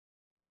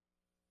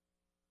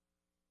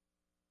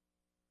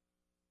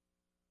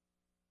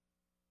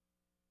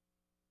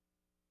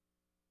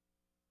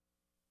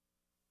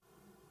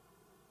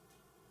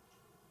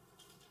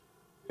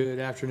Good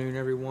afternoon,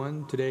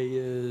 everyone. Today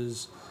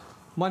is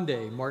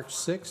Monday, March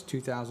 6,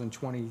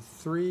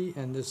 2023,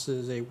 and this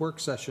is a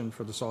work session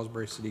for the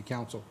Salisbury City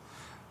Council.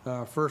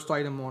 First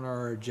item on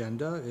our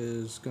agenda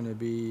is going to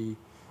be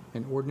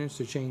an ordinance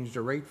to change the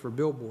rate for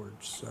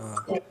billboards.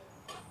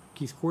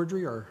 Keith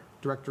Cordry, our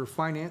Director of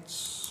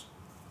Finance.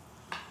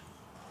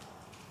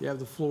 You have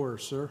the floor,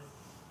 sir.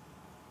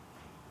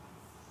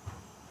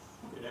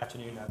 Good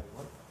afternoon,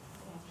 everyone.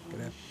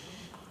 Good afternoon.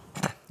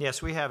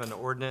 Yes, we have an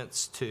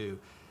ordinance to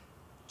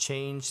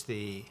change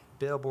the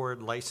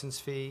billboard license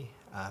fee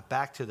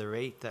back to the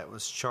rate that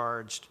was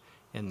charged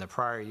in the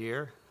prior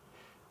year.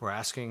 We're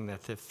asking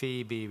that the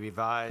fee be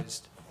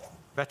revised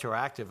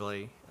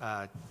retroactively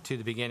to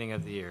the beginning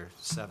of the year,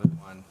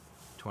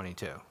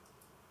 7/1/22.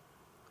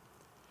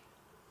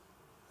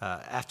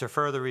 After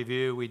further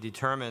review, we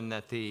determined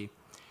that the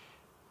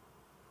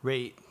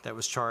rate that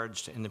was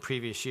charged in the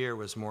previous year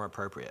was more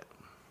appropriate.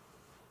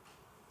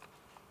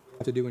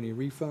 Have to do any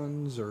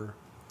refunds or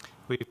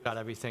We've got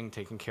everything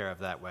taken care of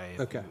that way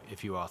Okay.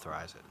 if you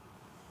authorize it.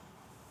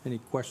 any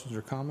questions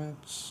or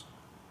comments?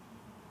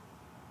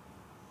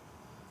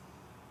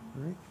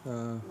 All right.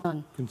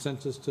 None.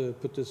 Consensus to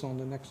put this on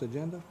the next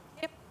agenda?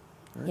 Yep.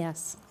 All right.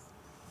 Yes.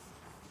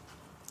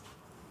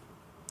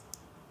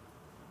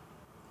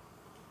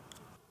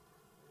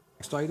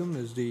 Next item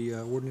is the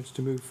ordinance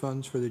to move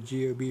funds for the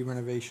GOB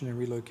renovation and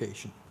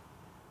relocation.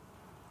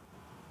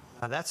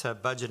 That's a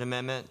budget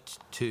amendment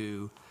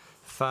to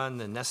fund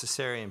the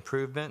necessary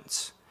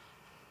improvements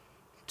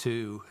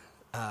to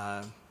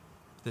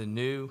the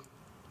new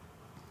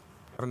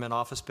government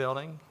office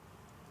building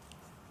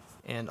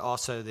and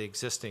also the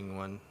existing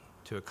one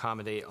to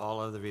accommodate all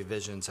of the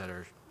revisions that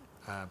are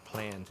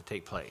planned to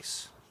take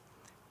place.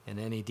 And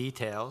any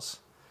details,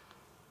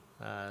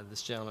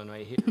 this gentleman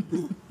right here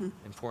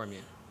inform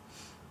you.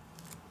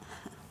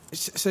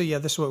 So yeah,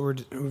 this is what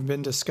we've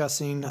been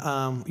discussing,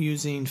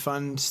 using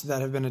funds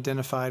that have been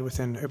identified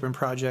within open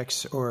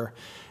projects or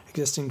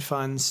existing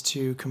funds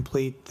to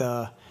complete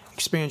the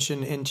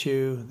expansion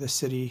into the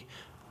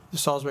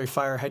Salisbury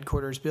Fire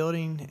Headquarters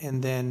building,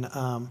 and then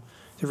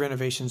the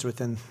renovations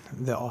within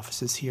the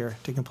offices here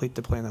to complete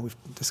the plan that we've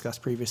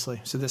discussed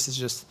previously. So this is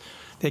just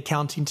the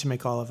accounting to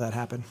make all of that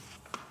happen.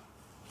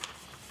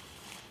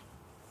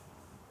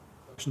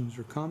 Questions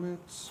or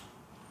comments?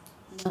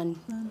 None.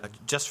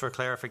 Just for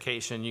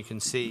clarification, you can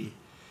see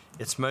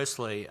it's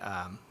mostly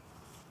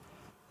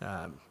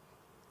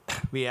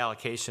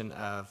reallocation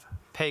of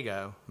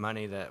PAYGO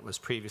money that was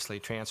previously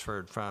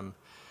transferred from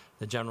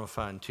the general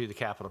fund to the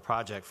capital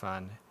project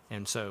fund.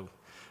 And so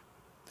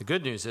the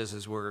good news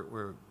is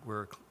we're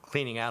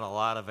cleaning out a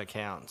lot of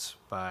accounts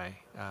by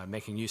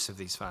making use of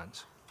these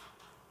funds.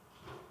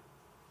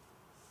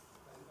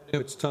 I know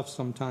it's tough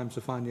sometimes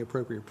to find the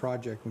appropriate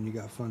project when you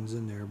got funds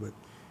in there, but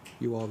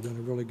you all have done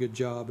a really good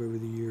job over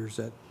the years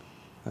at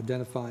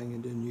identifying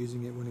it and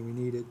using it when we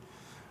need it.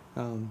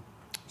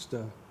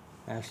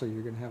 Ashley,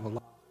 you're going to have a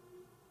lot.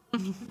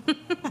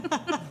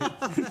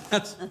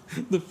 That's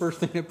the first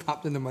thing that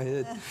popped into my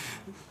head.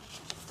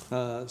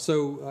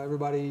 So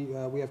everybody,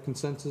 we have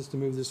consensus to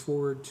move this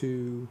forward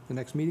to the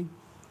next meeting?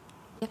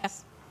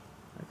 Yes.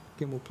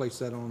 Again, we'll place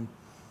that on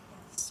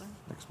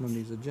next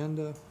Monday's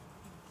agenda.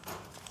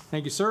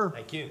 Thank you, sir.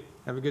 Thank you.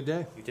 Have a good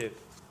day. You too.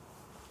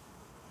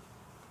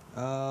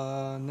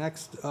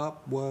 Next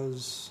up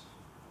was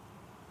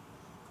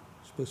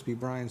supposed to be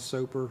Brian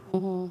Soper.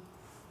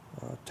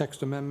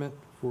 Text amendment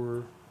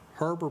for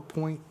Harbor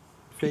Point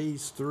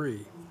Phase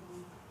 3.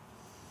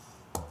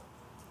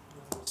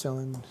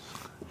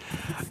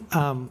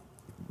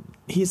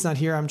 He's not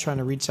here. I'm trying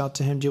to reach out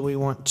to him. Do we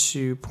want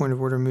to, point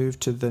of order, move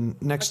to the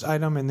next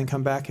item and then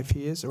come back if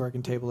he is, or I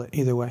can table it?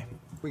 Either way.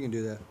 We can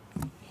do that.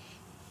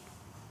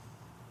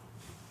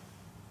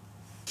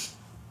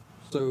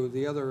 So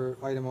the other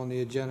item on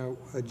the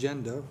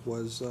agenda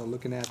was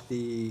looking at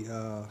the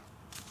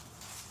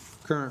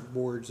current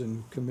boards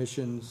and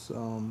commissions.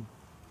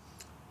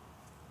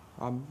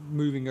 I'm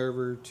moving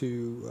over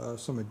to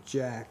some of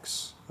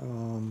Jack's.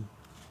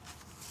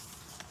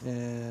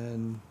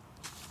 And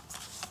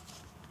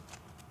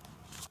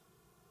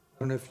I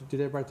don't know if,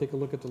 did everybody take a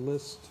look at the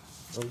list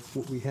of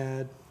what we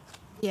had?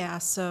 Yeah,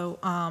 so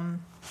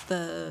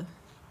the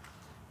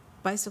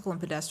Bicycle and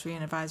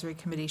Pedestrian Advisory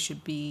Committee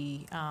should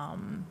be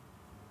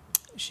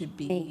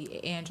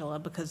Angela,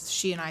 because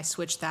she and I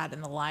switched that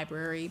in the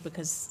library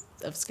because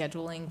of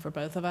scheduling for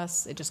both of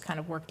us. It just kind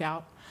of worked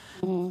out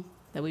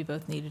that we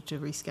both needed to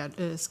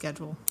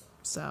reschedule.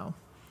 So.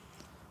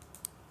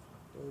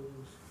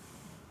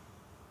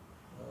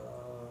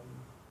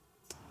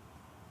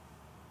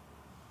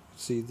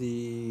 See,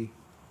 the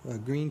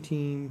green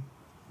team,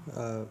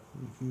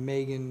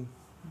 Megan,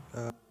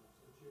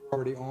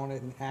 already on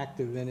it and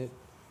active in it.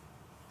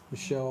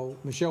 Michelle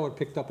had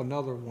picked up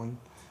another one,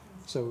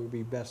 so it would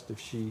be best if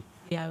she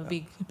Yeah,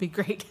 it'd be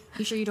great.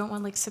 You sure you don't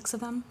want like 6 of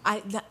them?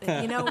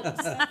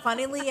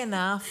 Funnily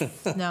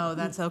enough, no,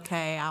 that's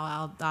okay.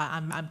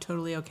 I'm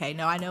totally okay.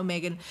 No, I know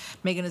Megan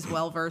is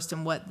well versed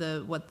in what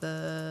the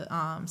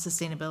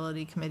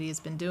sustainability committee has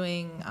been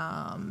doing.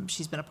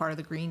 She's been a part of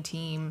the green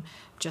team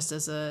just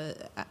as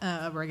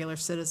a regular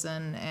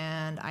citizen,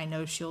 and I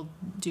know she'll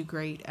do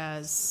great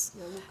as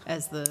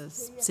the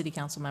city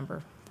council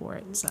member for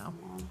it. So,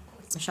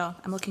 Michelle,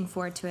 I'm looking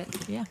forward to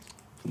it. yeah.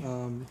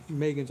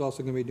 Megan's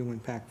also going to be doing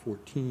PAC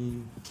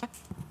 14.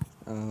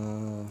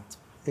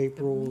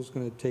 April's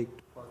going to take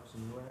Parks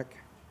and Rec.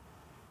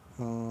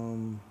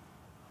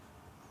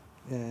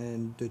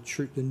 And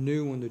the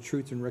new one, the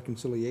Truth and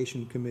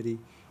Reconciliation Committee,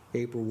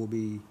 April will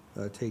be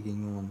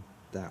taking on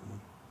that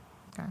one.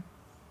 Okay.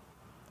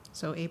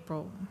 So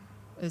April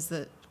is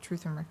the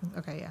Truth and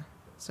Okay, yeah.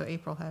 So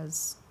April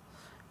has.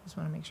 Just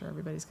want to make sure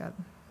everybody's got.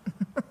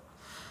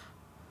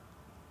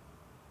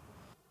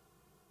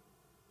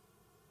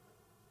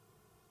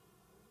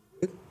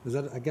 Is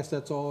that? I guess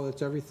that's all.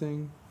 That's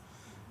everything.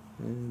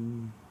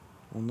 And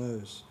on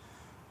those.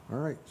 All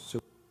right. So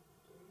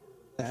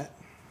that.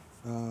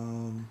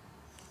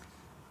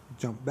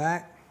 Jump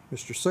back,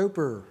 Mr.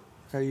 Soper.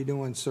 How you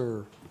doing,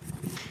 sir?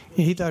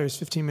 Yeah, he thought it was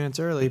 15 minutes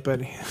early,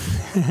 but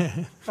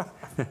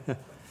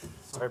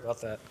Sorry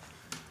about that.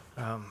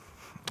 All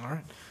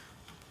right.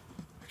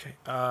 Okay.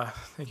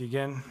 Thank you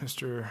again,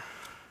 Mr.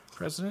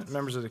 President,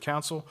 members of the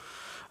council.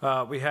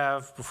 We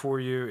have before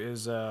you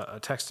is a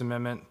text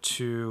amendment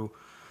to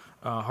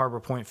Harbor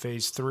Point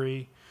Phase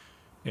 3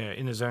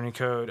 in the zoning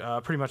code.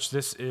 Pretty much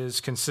this is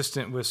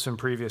consistent with some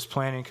previous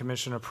planning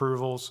commission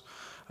approvals.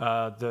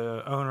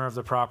 The owner of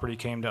the property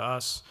came to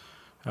us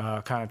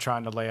kind of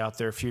trying to lay out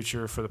their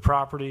future for the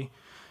property.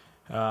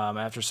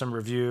 After some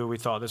review, we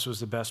thought this was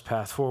the best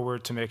path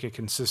forward to make it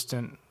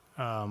consistent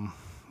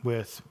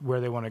with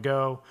where they want to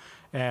go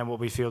and what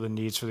we feel the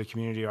needs for the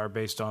community are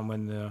based on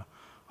when the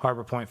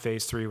Harbor Point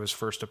Phase 3 was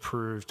first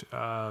approved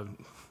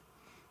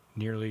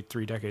nearly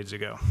 3 decades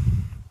ago.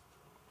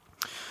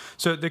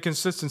 So the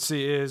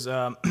consistency is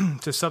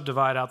to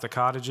subdivide out the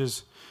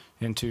cottages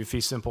into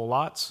fee simple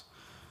lots.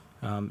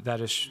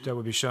 That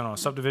would be shown on a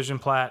subdivision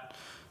plat.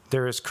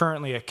 There is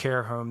currently a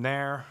care home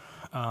there.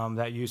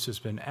 That use has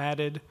been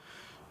added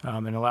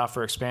and allow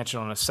for expansion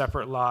on a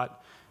separate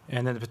lot,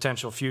 and then the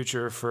potential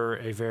future for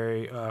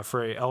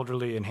a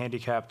elderly and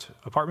handicapped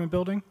apartment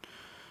building.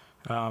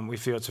 We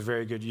feel it's a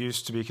very good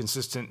use to be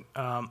consistent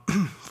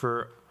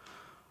for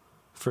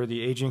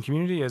the aging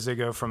community as they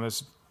go from a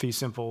fee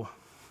simple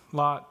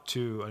lot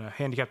to a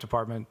handicapped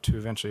apartment to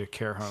eventually a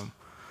care home.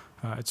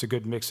 It's a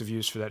good mix of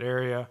use for that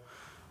area.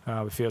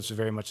 We feel it's a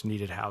very much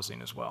needed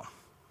housing as well.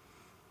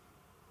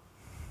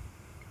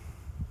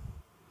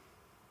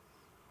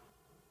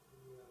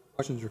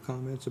 Questions or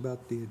comments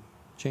about the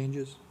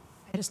changes?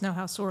 I just know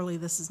how sorely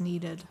this is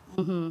needed.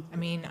 I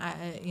mean,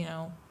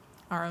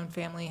 our own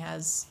family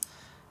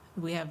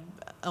we have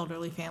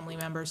elderly family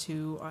members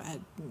who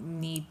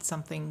need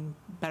something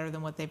better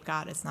than what they've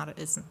got.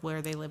 It's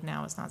where they live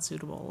now is not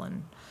suitable,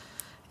 and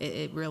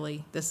it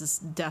really, this is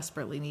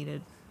desperately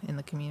needed in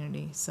the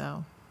community.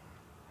 So,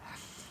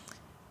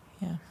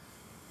 yeah.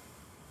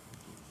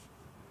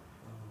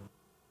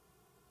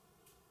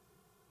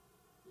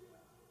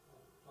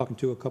 Talking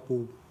to a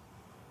couple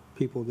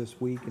people this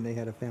week, and they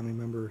had a family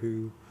member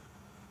who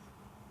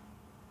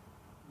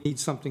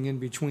needs something in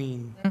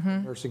between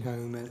nursing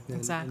home and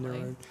Exactly. their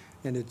own,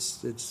 and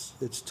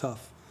it's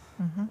tough.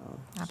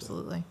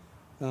 Absolutely.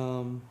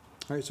 All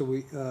right, so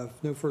we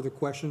no further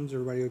questions.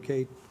 Everybody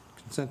okay?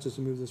 Consensus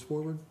to move this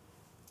forward?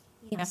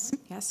 Yes.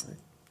 Yes.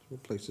 We'll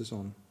place this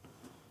on.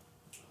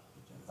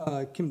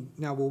 Kim,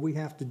 now will we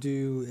have to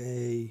do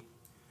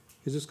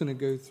is this going to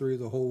go through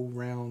the whole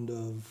round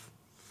of?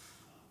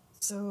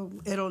 So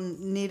it'll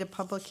need a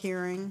public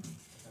hearing.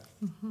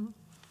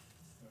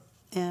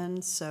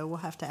 And so we'll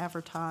have to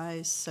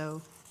advertise.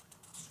 So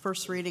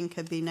first reading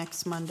could be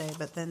next Monday,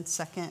 but then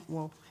second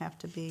will have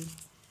to be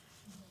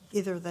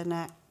either the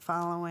next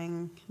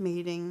following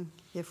meeting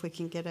if we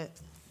can get it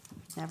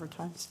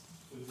advertised.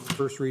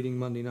 First reading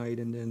Monday night,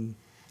 and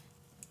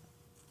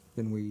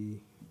then we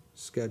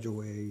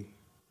schedule a.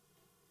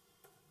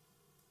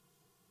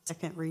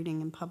 Second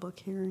reading and public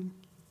hearing.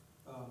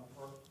 I know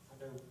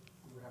we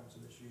were having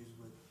some issues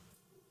with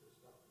the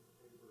stuff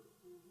in the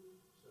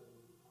paper.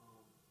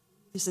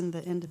 Isn't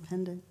the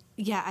independent?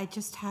 Yeah, I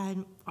just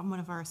had one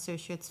of our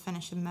associates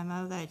finish a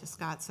memo that I just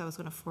got, so I was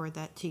going to forward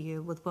that to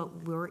you with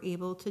what we're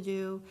able to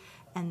do,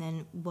 and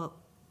then what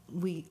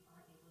we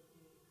aren't able to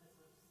do because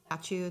of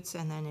statutes,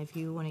 and then if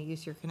you want to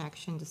use your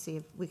connection to see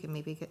if we can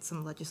maybe get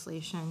some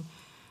legislation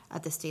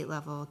at the state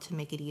level to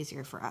make it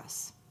easier for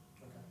us.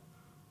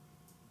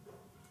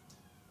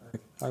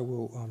 I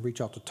will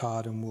reach out to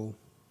Todd, and we'll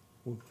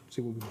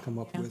see what we can come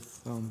up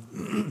with.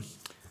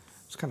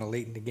 It's kind of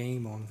late in the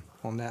game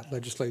on that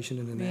legislation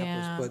in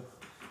Annapolis,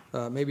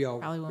 but maybe I'll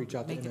Probably won't reach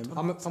out to make it MML. till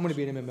I'm next going to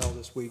be in MML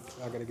this week.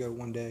 I got to go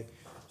one day,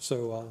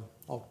 so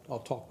I'll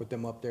talk with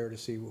them up there to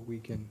see what we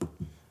can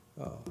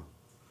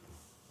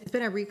It's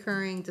been a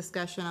recurring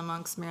discussion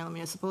amongst Maryland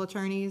municipal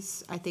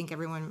attorneys. I think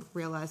everyone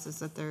realizes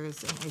that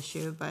there's an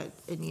issue, but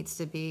it needs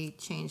to be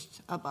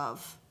changed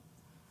above.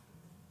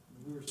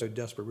 We were so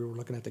desperate, we were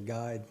looking at the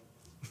guide.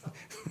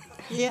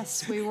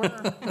 Yes, we were.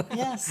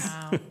 Yes.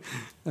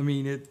 I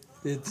mean,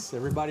 it's,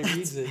 everybody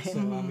reads it, so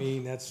I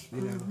mean, that's,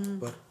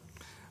 but,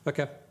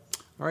 okay.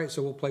 All right,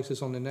 so we'll place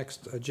this on the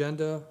next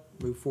agenda,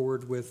 move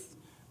forward with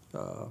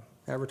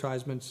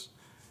advertisements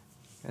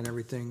and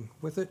everything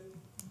with it.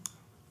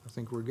 I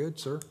think we're good,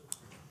 sir.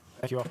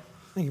 Thank you all.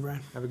 Thank you,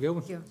 Brian. Have a good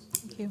one.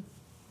 Thank you.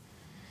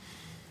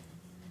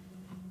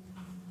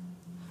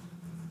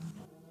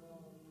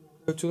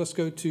 Let's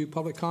go to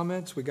public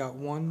comments. We got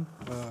one,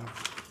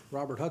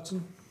 Robert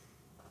Hudson.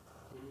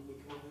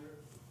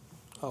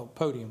 Oh,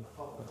 podium.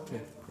 Yeah,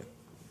 yeah.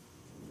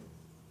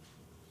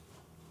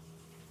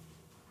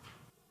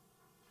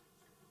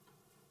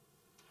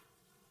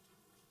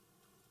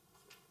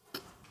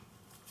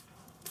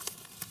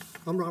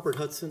 I'm Robert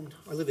Hudson.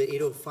 I live at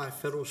 805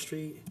 Federal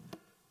Street.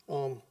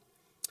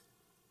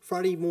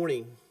 Friday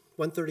morning,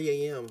 1:30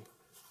 a.m.,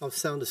 I was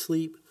sound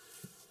asleep.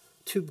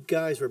 Two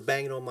guys were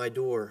banging on my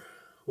door,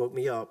 woke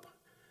me up.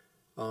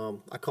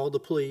 I called the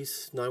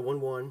police,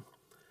 911.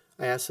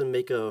 I asked them to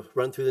make a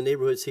run through the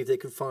neighborhood, see if they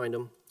could find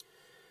them.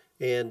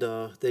 And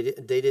they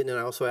didn't, and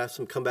I also asked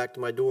them to come back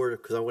to my door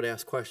because I would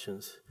ask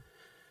questions.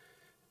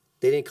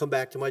 They didn't come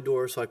back to my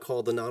door, so I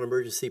called the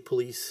non-emergency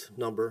police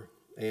number,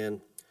 and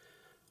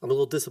I'm a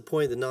little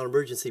disappointed in the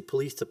non-emergency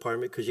police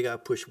department because you got to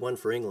push 1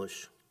 for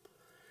English.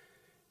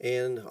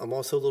 And I'm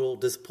also a little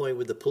disappointed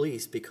with the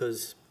police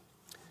because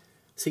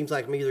it seems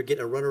like I'm either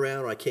getting a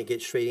runaround or I can't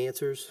get straight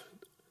answers.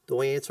 The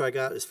only answer I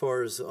got as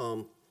far as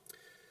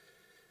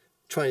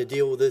trying to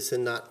deal with this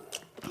and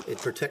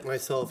protect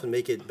myself and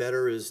make it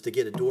better is to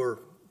get a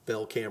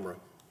doorbell camera.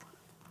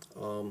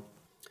 No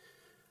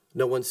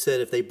one said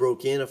if they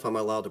broke in, if I'm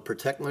allowed to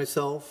protect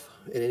myself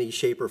in any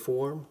shape or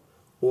form,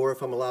 or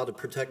if I'm allowed to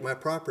protect my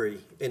property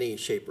in any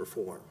shape or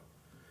form.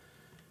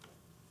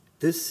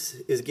 This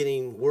is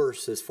getting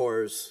worse as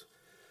far as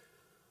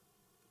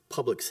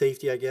public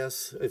safety, I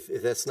guess.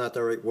 If that's not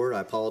the right word, I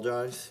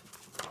apologize.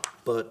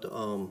 But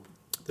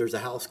there's a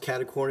house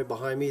catty-corner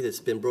behind me that's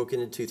been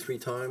broken into 3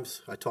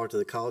 times. I talked to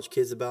the college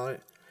kids about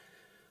it.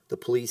 The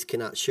police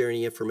cannot share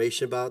any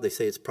information about it. They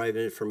say it's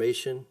private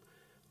information.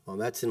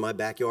 That's in my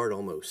backyard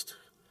almost.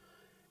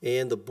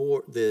 And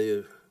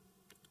the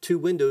 2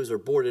 windows are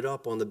boarded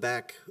up on the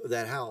back of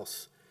that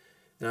house.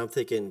 And I'm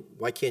thinking,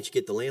 why can't you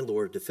get the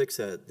landlord to fix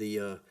that?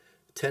 The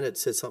tenant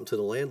said something to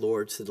the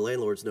landlord, said the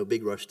landlord's no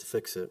big rush to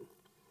fix it.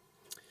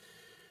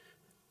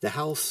 The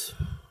house,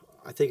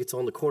 I think it's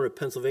on the corner of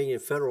Pennsylvania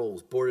and Federal,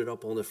 was boarded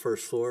up on the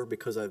 1st floor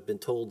because I've been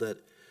told that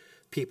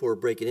people are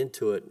breaking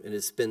into it, and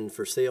it's been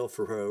for sale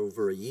for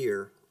over a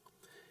year.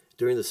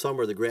 During the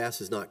summer, the grass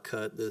is not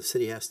cut. The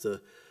city has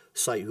to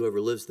cite whoever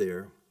lives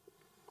there.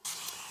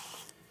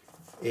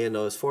 And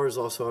as far as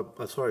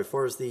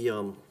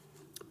the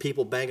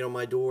people banging on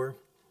my door,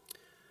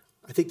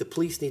 I think the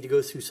police need to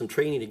go through some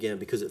training again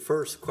because at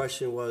first the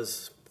question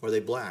was, are they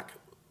black?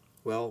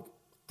 Well,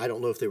 I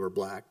don't know if they were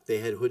black. They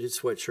had hooded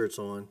sweatshirts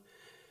on,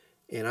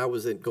 and I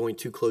wasn't going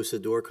too close to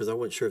the door because I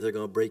wasn't sure if they're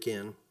going to break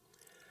in.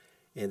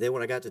 And then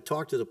when I got to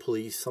talk to the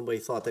police, somebody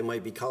thought they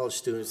might be college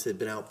students that had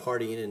been out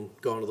partying and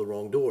gone to the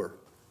wrong door.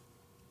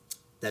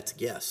 That's a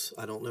guess.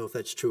 I don't know if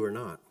that's true or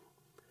not.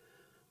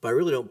 But I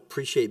really don't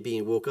appreciate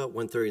being woke up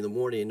 1:30 in the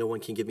morning and no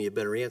one can give me a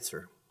better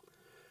answer.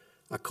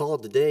 I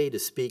called today to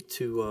speak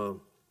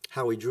to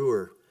Howie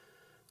Drewer.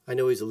 I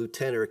know he's a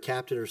lieutenant or a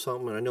captain or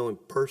something, and I know him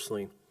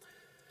personally.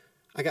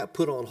 I got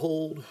put on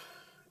hold,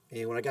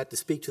 and when I got to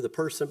speak to the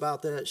person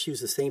about that, she was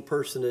the same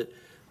person that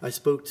I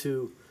spoke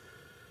to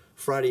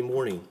Friday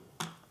morning.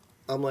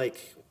 I'm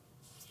like,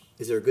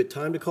 is there a good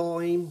time to call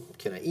him?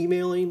 Can I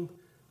email him?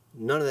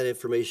 None of that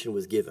information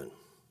was given.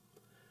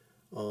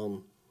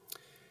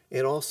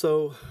 And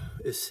also,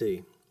 let's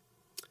see,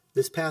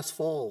 this past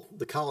fall,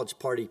 the college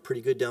partied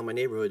pretty good down my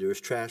neighborhood. There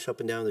was trash up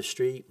and down the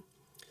street.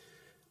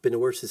 Been the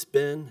worst it's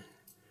been.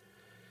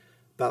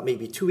 About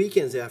maybe 2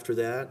 weekends after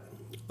that,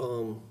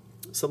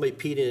 somebody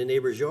peed in a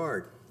neighbor's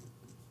yard.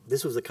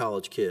 This was a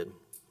college kid.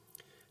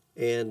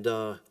 And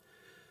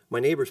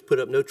my neighbors put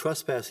up no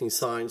trespassing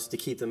signs to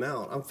keep them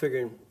out. I'm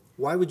figuring,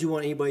 why would you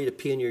want anybody to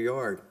pee in your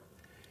yard?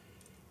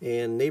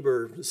 And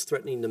neighbor is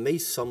threatening to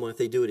mace someone if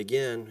they do it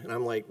again. And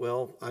I'm like,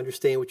 well, I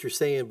understand what you're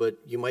saying, but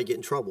you might get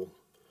in trouble.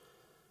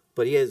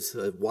 But he has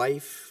a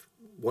wife,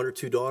 1 or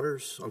 2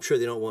 daughters. I'm sure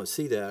they don't want to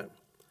see that.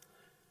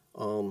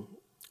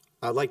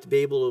 I'd like to be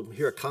able to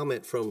hear a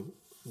comment from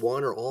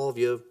one or all of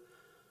you.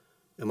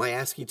 Am I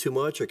asking too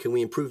much, or can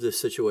we improve this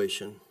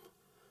situation?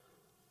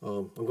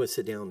 I'm going to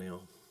sit down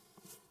now.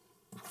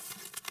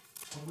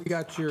 We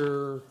got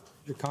your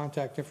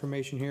contact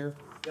information here.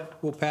 Yep.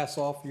 We'll pass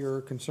off your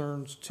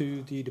concerns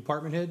to the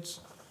department heads,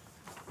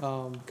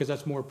 because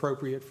that's more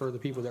appropriate for the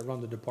people that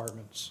run the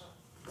departments.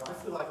 I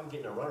feel like I'm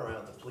getting a runaround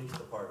at the police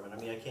department. I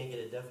mean, I can't get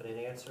a definite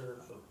answer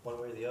one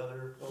way or the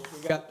other.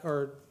 We got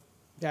our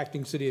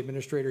acting city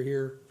administrator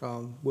here.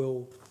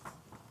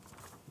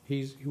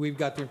 we've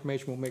got the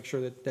information, we'll make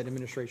sure that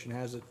administration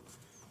has it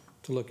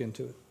to look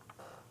into it.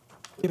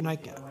 Even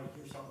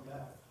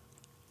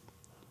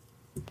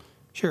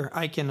Sure,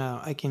 I can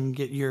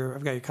get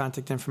I've got your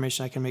contact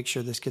information. I can make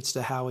sure this gets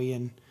to Howie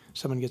and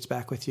someone gets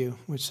back with you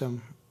with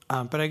some,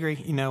 but I agree,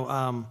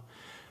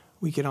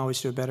 we can always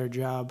do a better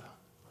job.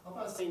 I'm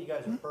not saying you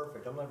guys are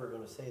perfect. I'm never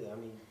going to say that. I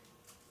mean,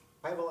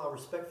 I have a lot of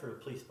respect for the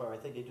police department.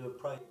 I think they do a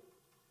pretty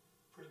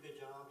good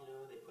job.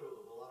 They put up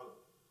with a lot of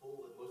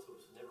bull that most of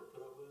us never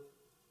put up with.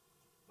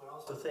 But I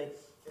also think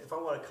if I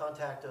want to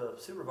contact a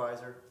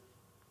supervisor,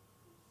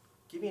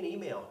 give me an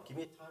email. Give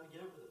me a time to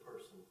get over to the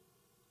person.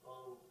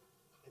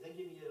 And then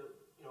give me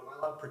am I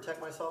allowed to protect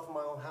myself in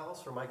my own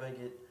house, or am I going to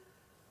get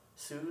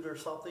sued or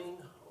something?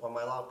 Or am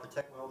I allowed to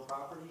protect my own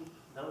property?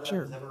 None of that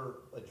Sure. was ever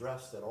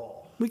addressed at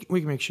all. We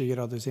can make sure you get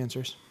all those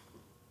answers.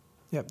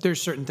 Yep,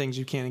 there's certain things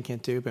you can and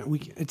can't do, but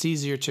it's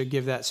easier to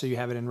give that so you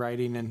have it in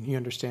writing and you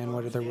understand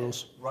what are the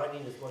rules.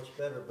 Writing is much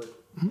better, but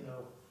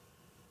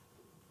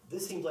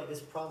this seems like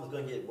this problem is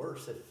going to get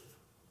worse if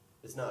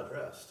it's not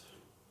addressed.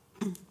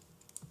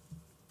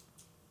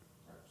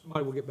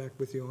 Somebody will get back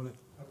with you on it.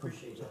 I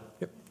appreciate that.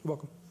 Yep,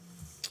 welcome.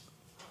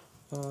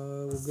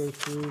 We'll go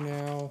through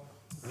now.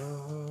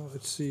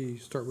 Let's see,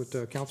 start with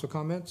the council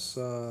comments.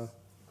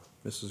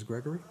 Mrs.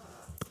 Gregory?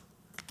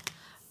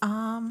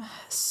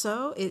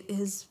 So it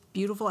is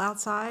beautiful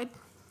outside.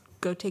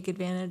 Go take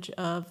advantage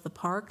of the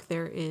park.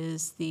 There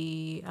is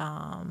the,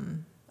 I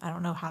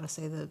don't know how to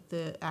say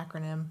the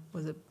acronym.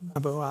 Was it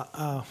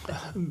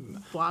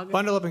BWOG?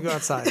 Bundle up and go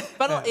outside. It's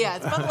bundle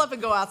up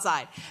and go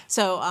outside.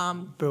 So,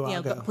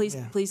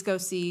 BWOG, please go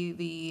see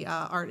the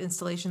art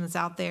installation that's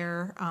out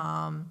there.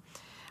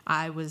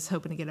 I was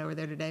hoping to get over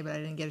there today, but I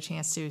didn't get a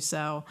chance to.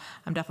 So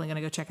I'm definitely going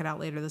to go check it out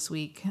later this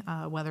week,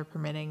 weather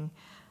permitting.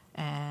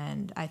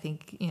 And I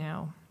think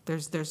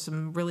there's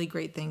some really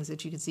great things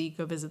that you can see.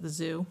 Go visit the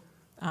zoo.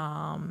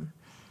 I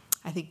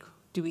think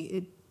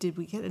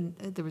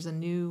there was a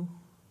new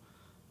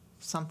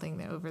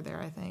something over there.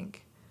 I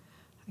think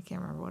I can't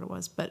remember what it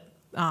was, but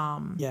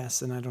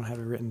yes, and I don't have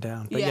it written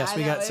down. But yes,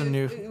 we got some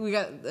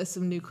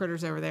new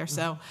critters over there.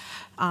 So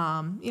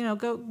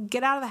go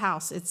get out of the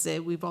house.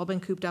 We've all been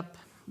cooped up.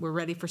 We're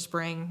ready for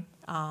spring.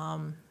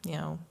 And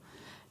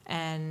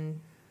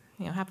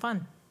have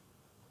fun.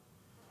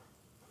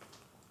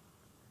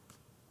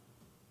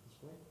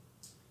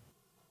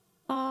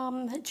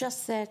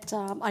 Just that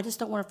I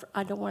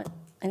don't want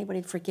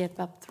anybody to forget.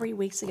 About 3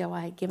 weeks ago,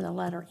 I had given a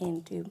letter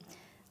into.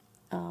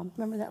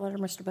 Remember that letter,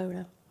 Mr.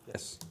 Boda?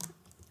 Yes.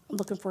 I'm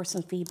looking for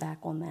some feedback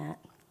on that.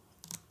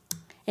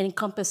 It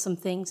encompassed some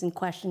things and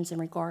questions in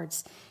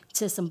regards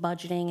to some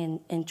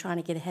budgeting and trying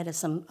to get ahead of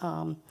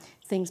some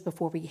things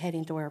before we head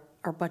into our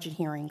budget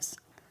hearings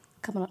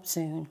coming up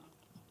soon.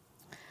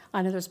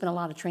 I know there's been a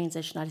lot of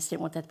transition. I just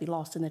didn't want that to be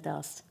lost in the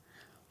dust.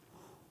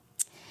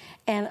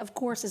 And, of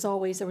course, as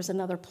always, there was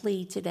another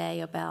plea today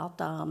about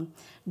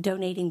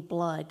donating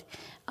blood.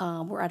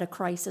 We're at a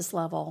crisis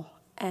level,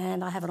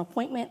 and I have an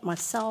appointment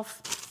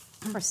myself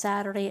for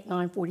Saturday at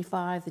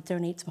 9:45 to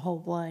donate some whole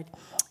blood.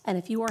 And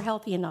if you are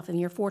healthy enough, and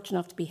you're fortunate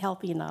enough to be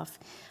healthy enough,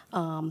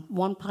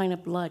 1 pint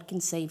of blood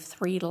can save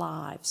 3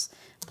 lives.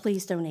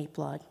 Please donate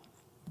blood.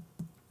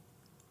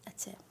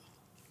 That's it.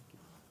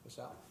 Ms.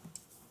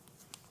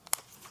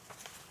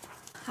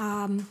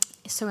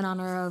 So in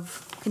honor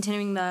of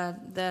continuing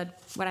the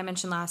what I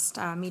mentioned last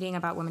meeting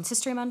about Women's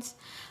History Month,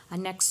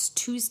 next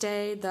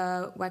Tuesday,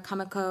 the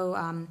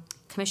Wicomico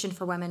Commission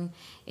for Women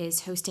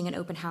is hosting an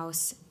open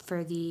house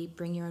for the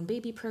Bring Your Own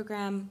Baby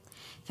program.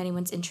 If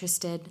anyone's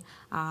interested,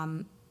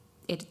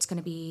 it's going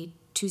to be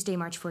Tuesday,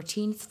 March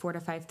 14th, 4 to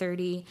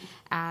 5:30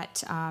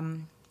 at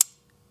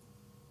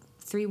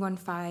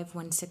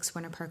 31516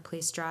 Winter Park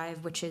Place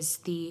Drive, which is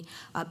the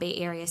Bay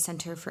Area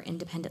Center for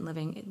Independent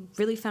Living.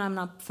 Really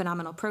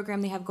phenomenal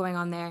program they have going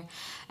on there.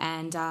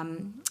 And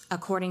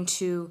according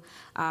to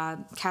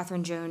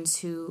Catherine Jones,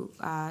 who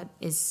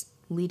is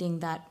leading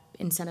that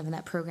incentive in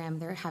that program,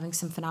 they're having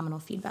some phenomenal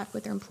feedback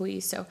with their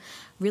employees. So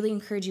really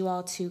encourage you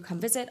all to come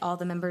visit. All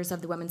the members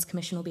of the Women's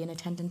Commission will be in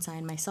attendance, I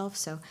and myself.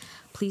 So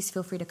please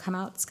feel free to come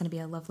out. It's going to be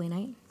a lovely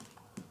night.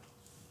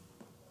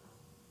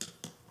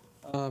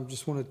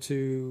 Just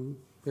wanted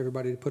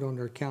everybody to put on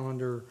their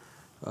calendar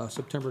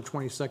September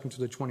 22nd to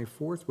the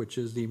 24th, which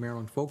is the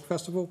Maryland Folk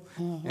Festival.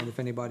 Mm-hmm. And if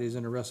anybody is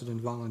interested in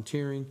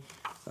volunteering,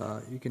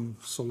 you can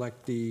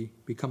select the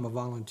Become a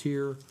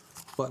Volunteer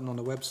button on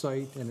the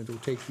website, and it'll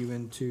take you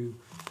into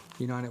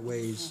United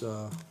Way's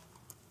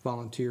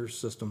volunteer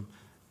system.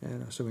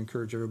 And so we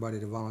encourage everybody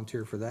to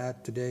volunteer for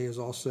that. Today is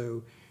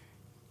also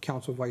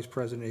Council Vice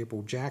President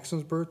April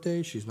Jackson's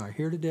birthday. She's not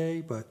here today,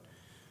 but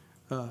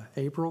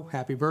April,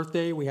 happy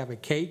birthday. We have a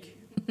cake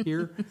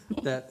here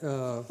that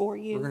for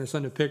you. We're going to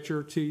send a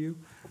picture to you.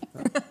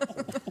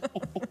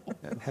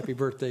 Happy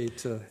birthday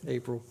to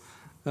April.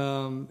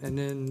 And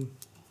then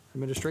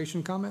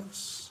administration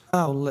comments.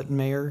 I'll let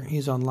Mayor,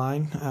 he's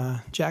online.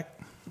 Jack,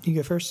 you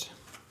go first.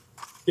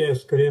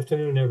 Yes, good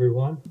afternoon,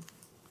 everyone.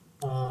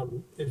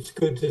 It's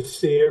good to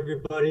see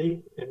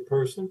everybody in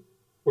person,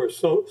 or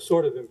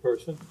sort of in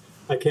person.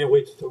 I can't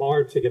wait till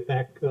tomorrow to get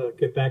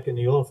back in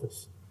the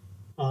office.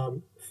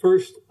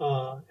 First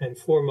and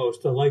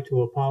foremost, I'd like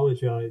to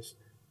apologize.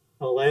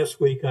 Last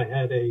week I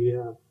had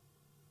a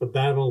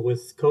battle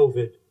with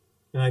COVID,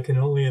 and I can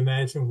only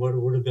imagine what it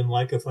would have been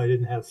like if I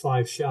didn't have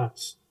 5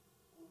 shots.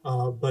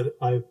 But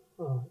I've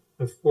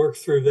worked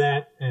through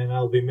that, and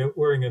I'll be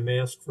wearing a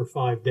mask for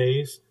 5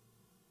 days.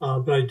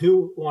 But I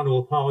do want to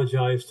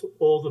apologize to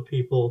all the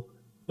people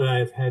that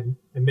I've had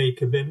and made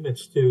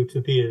commitments to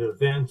be at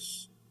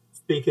events,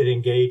 speak at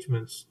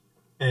engagements,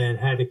 and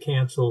had to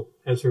cancel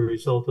as a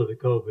result of the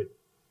COVID.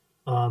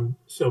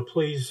 So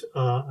please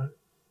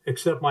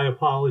accept my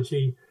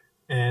apology,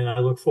 and I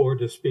look forward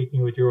to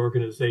speaking with your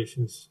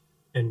organizations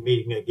and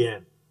meeting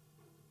again.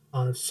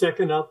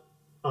 Second up,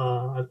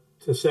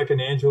 to second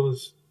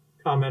Angela's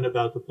comment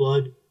about the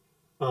blood,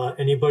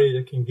 anybody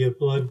that can give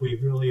blood, we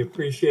really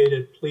appreciate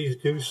it. Please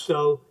do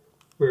so.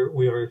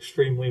 We are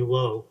extremely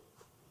low.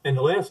 And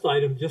the last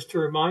item, just to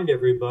remind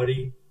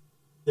everybody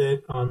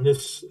that on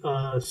this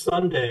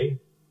Sunday,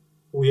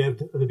 we have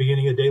the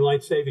beginning of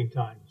daylight saving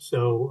time.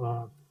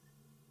 So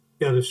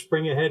got to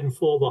spring ahead and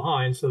fall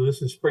behind. So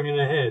this is springing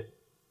ahead.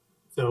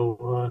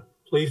 So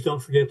please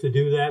don't forget to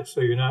do that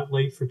so you're not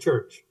late for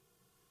church.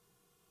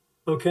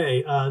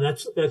 Okay,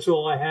 that's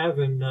all I have,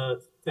 and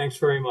thanks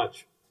very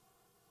much.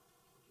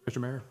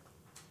 Mr. Mayor?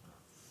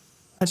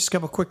 Just a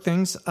couple quick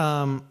things.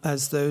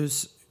 As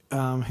those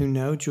who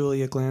know,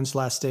 Julia Glenn's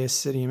last day as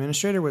city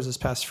administrator was this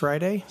past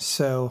Friday.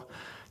 So,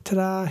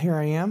 ta-da, here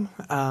I am.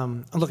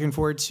 I'm looking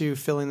forward to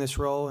filling this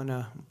role in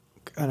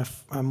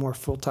a more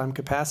full-time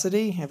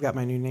capacity. I've got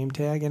my new name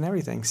tag and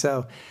everything.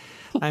 So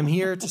I'm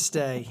here to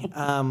stay.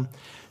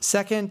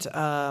 Second,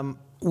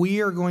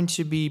 we are going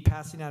to be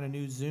passing out a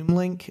new Zoom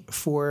link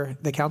for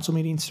the council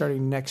meeting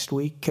starting next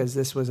week because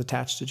this was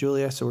attached to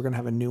Julia. So we're going to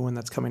have a new one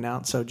that's coming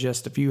out. So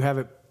just if you have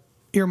it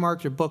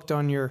earmarked or booked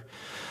on your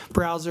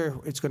browser,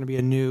 it's going to be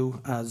a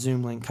new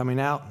Zoom link coming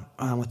out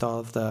with all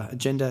of the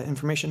agenda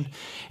information.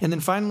 And then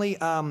finally,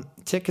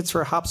 tickets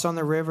for Hops on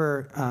the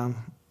River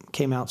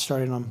came out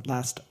starting on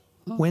last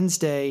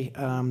Wednesday.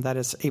 That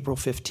is April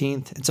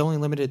 15th. It's only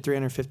limited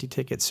 350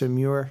 tickets. So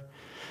Muir,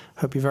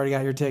 hope you've already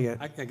got your ticket.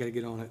 I got to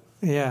get on it.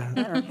 Yeah.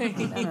 Better.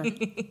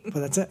 But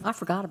that's it. I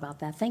forgot about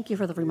that. Thank you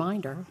for the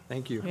reminder.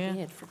 Thank you. I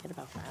did forget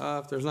about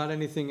that. If there's not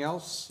anything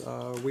else,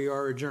 we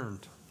are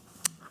adjourned.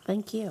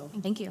 Thank you.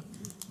 Thank you.